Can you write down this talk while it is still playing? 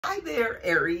Hi there,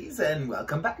 Aries, and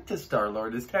welcome back to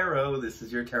Star-Lord Tarot. This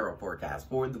is your tarot forecast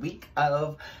for the week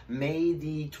of May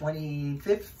the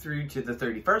 25th through to the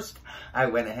 31st. I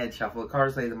went ahead, shuffled the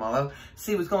cards, laid them all out,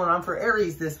 see what's going on for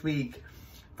Aries this week.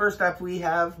 First up, we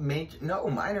have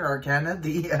minor arcana,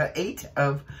 the Eight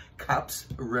of Cups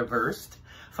reversed,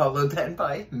 followed then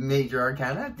by major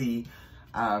arcana, the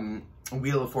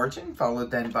Wheel of Fortune,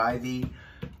 followed then by the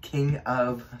King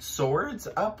of Swords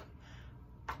up,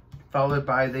 followed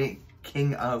by the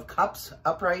King of Cups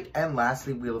upright, and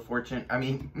lastly, Wheel of Fortune. I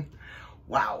mean,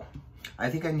 wow. I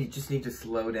think I just need to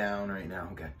slow down right now.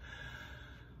 Okay.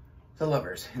 The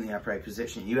Lovers in the upright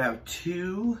position. You have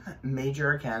two major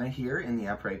arcana here in the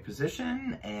upright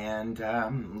position, and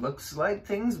looks like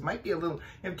things might be a little...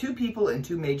 You have two people and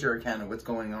two major arcana. What's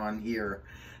going on here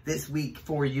this week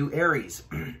for you, Aries?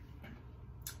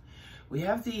 We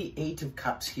have the Eight of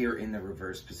Cups here in the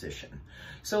reverse position.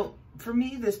 So for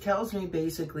me, this tells me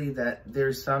basically that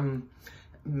there's some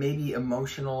maybe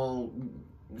emotional,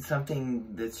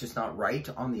 something that's just not right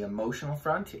on the emotional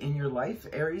front in your life,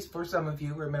 Aries. For some of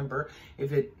you, remember,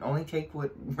 if it only take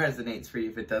what resonates for you.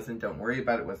 If it doesn't, don't worry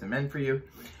about it. It wasn't meant for you.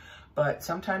 But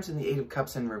sometimes in the Eight of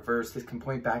Cups in reverse, this can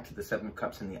point back to the Seven of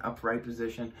Cups in the upright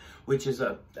position, which is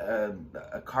a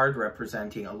card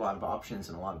representing a lot of options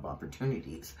and a lot of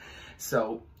opportunities.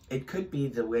 So it could be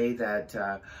the way that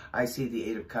I see the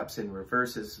Eight of Cups in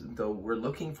reverse, as though we're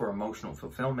looking for emotional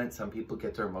fulfillment. Some people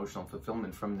get their emotional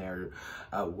fulfillment from their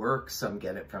work. Some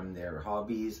get it from their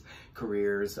hobbies,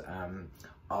 careers,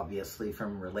 obviously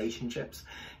from relationships.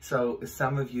 So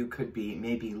some of you could be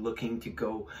maybe looking to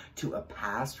go to a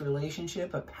past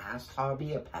relationship, a past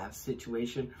hobby, a past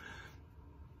situation,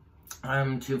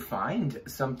 to find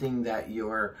something that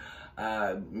your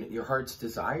heart's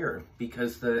desire,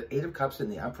 because the Eight of Cups in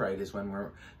the upright is when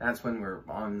that's when we're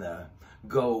on the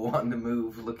go, on the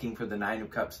move, looking for the Nine of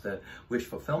Cups, the wish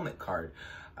fulfillment card.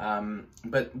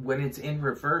 But when it's in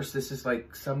reverse, this is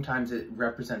like, sometimes it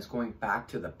represents going back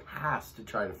to the past to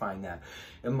try to find that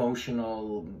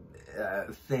emotional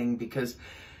thing, because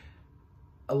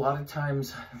a lot of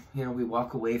times, you know, we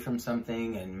walk away from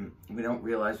something and we don't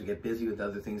realize, we get busy with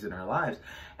other things in our lives,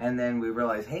 and then we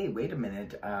realize, hey, wait a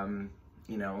minute,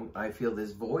 you know, I feel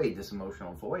this void, this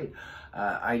emotional void.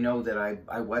 I know that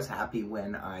I was happy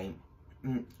when I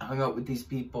hung out with these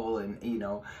people and, you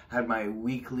know, had my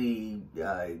weekly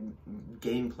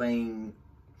game playing,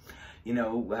 you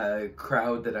know,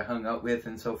 crowd that I hung out with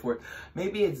and so forth.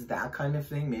 Maybe it's that kind of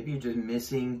thing. Maybe you're just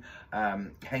missing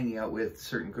hanging out with a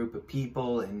certain group of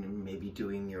people and maybe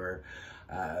doing your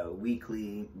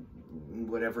weekly,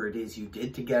 whatever it is you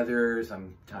did together.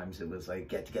 Sometimes it was like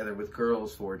get together with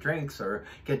girls for drinks, or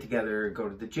get together, go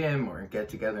to the gym, or get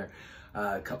together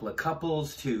a couple of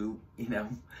couples to, you know,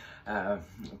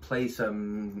 play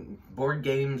some board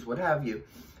games, what have you.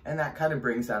 And that kind of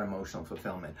brings that emotional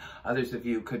fulfillment. Others of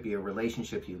you could be a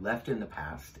relationship you left in the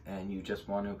past and you just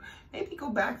want to maybe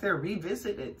go back there,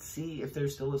 revisit it, see if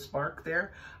there's still a spark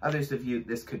there. Others of you,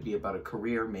 this could be about a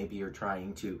career. Maybe you're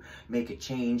trying to make a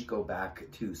change, go back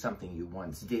to something you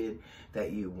once did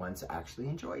that you once actually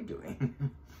enjoyed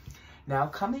doing. Now,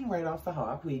 coming right off the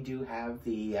hop, we do have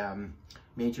the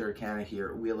major arcana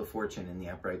here, Wheel of Fortune in the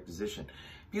upright position.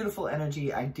 Beautiful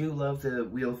energy. I do love the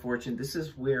Wheel of Fortune. This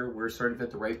is where we're sort of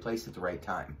at the right place at the right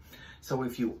time. So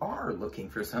if you are looking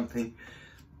for something,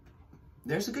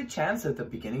 there's a good chance at the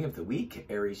beginning of the week,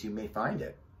 Aries, you may find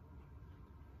it.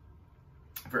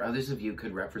 For others of you,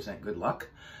 could represent good luck.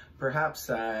 Perhaps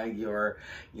you're,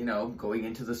 you know, going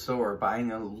into the store,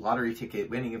 buying a lottery ticket,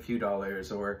 winning a few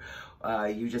dollars, or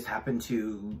you just happen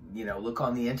to, you know, look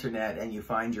on the internet and you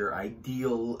find your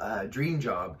ideal dream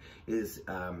job is,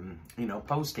 you know,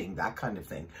 posting, that kind of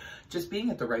thing. Just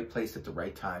being at the right place at the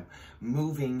right time,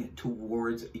 moving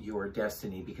towards your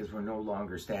destiny, because we're no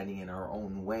longer standing in our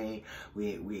own way.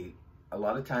 We a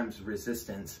lot of times,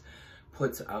 resistance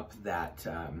puts up that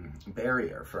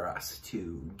barrier for us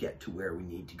to get to where we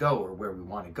need to go, or where we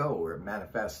want to go, or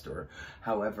manifest, or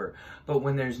however. But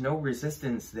when there's no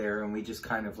resistance there and we just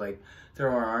kind of like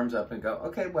throw our arms up and go,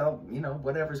 okay, well, you know,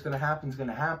 whatever's going to happen is going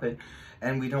to happen,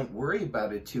 and we don't worry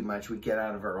about it too much, we get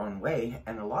out of our own way.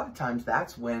 And a lot of times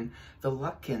that's when the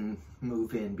luck can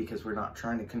move in, because we're not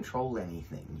trying to control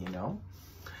anything, you know.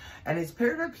 And it's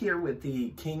paired up here with the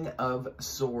King of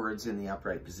Swords in the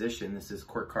upright position. This is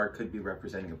court card, could be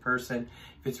representing a person.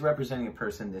 If it's representing a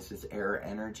person, this is air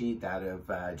energy, that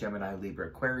of Gemini, Libra,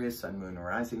 Aquarius, Sun, Moon, or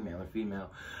Rising, male or female.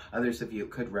 Others of you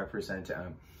could represent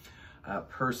a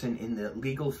person in the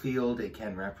legal field. It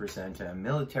can represent a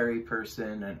military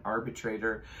person, an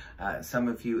arbitrator. Some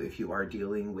of you, if you are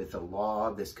dealing with the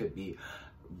law, this could be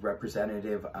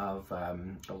representative of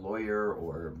a lawyer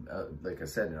or, like I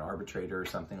said, an arbitrator or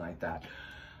something like that.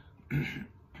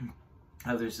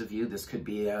 Others of you, this could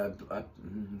be a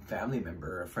family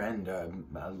member, a friend, a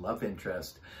love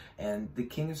interest. And the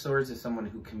King of Swords is someone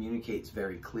who communicates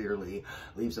very clearly,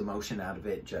 leaves emotion out of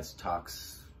it, just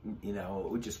talks, you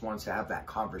know, just wants to have that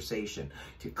conversation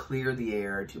to clear the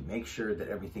air, to make sure that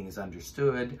everything is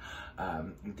understood.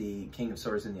 The King of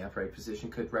Swords in the upright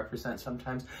position could represent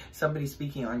sometimes somebody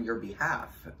speaking on your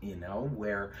behalf, you know,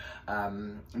 where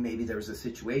maybe there was a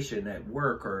situation at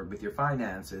work or with your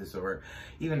finances or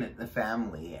even at the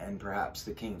family, and perhaps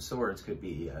the King of Swords could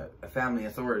be a family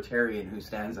authoritarian who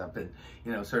stands up and,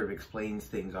 you know, sort of explains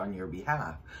things on your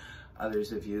behalf.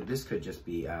 Others of you, this could just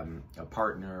be a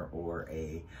partner or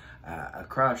a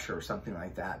crush or something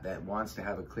like that that wants to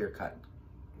have a clear-cut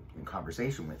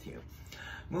conversation with you.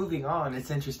 Moving on,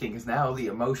 it's interesting because now the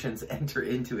emotions enter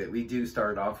into it. We do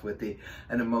start off with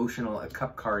an emotional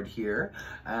cup card here.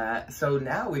 So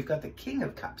now we've got the King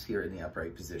of Cups here in the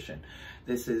upright position.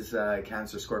 This is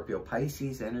Cancer, Scorpio,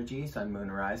 Pisces energy, Sun, Moon,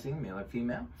 Rising, male or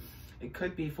female. It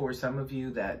could be for some of you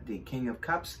that the King of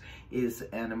Cups is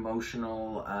an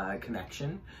emotional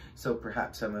connection. So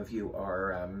perhaps some of you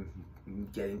are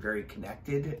getting very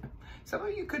connected. Some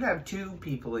of you could have two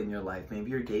people in your life.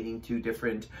 Maybe you're dating two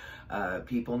different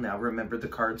people. Now remember, the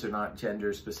cards are not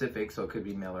gender specific, so it could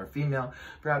be male or female.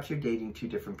 Perhaps you're dating two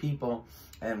different people,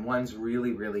 and one's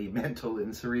really, really mental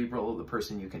and cerebral, the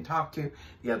person you can talk to.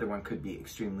 The other one could be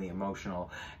extremely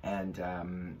emotional and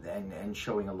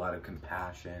showing a lot of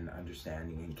compassion,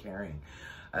 understanding, and caring.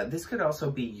 This could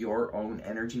also be your own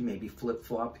energy, maybe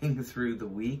flip-flopping through the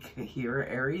week here,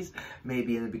 Aries.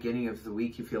 Maybe in the beginning of the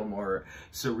week you feel more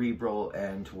cerebral,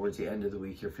 and towards the end of the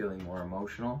week you're feeling more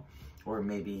emotional. Or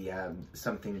maybe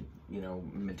something, you know,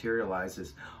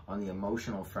 materializes on the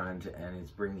emotional front and it's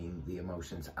bringing the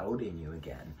emotions out in you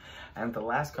again. And the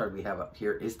last card we have up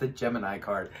here is the Gemini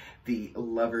card, the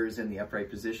Lovers in the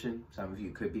upright position. Some of you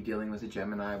could be dealing with a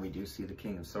Gemini. We do see the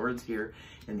King of Swords here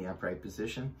in the upright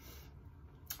position.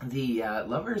 The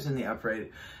Lovers in the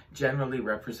upright generally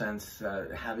represents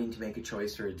having to make a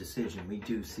choice or a decision. We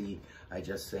do see, I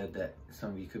just said that some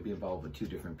of you could be involved with two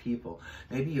different people.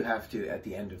 Maybe you have to, at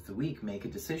the end of the week, make a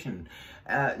decision.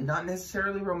 Not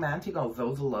necessarily romantic,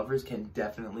 although the Lovers can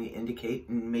definitely indicate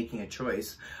making a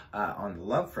choice on the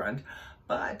love front.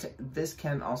 But this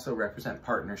can also represent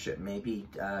partnership. Maybe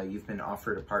you've been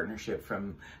offered a partnership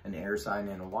from an air sign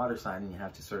and a water sign, and you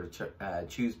have to sort of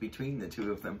choose between the two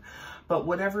of them. But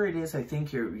whatever it is, I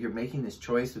think you're making this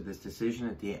choice or this decision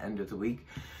at the end of the week.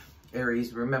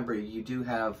 Aries, remember, you do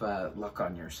have luck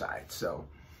on your side. So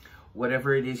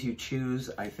whatever it is you choose,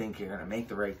 I think you're going to make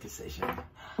the right decision.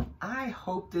 I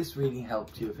hope this reading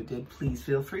helped you. If it did, please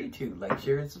feel free to like,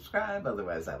 share, and subscribe.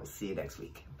 Otherwise, I will see you next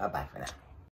week. Bye-bye for now.